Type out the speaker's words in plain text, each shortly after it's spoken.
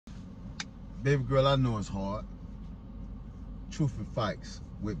Baby girl, I know it's hard. Truth and Fights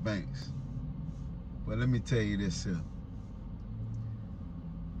with Banks. But let me tell you this here.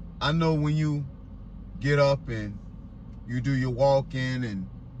 I know when you get up and you do your walking and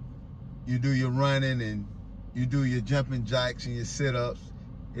you do your running and you do your jumping jacks and your sit-ups,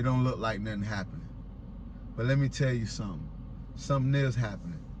 it don't look like nothing happening. But let me tell you something. Something is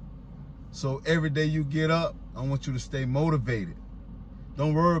happening. So every day you get up, I want you to stay motivated.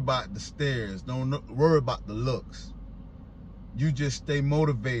 Don't worry about the stares. Don't worry about the looks. You just stay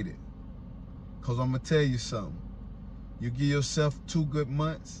motivated. Because I'm going to tell you something. You give yourself 2 good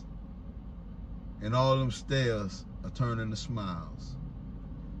months, and all them stares are turning to smiles.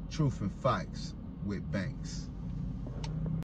 Truth and Fights with Banks.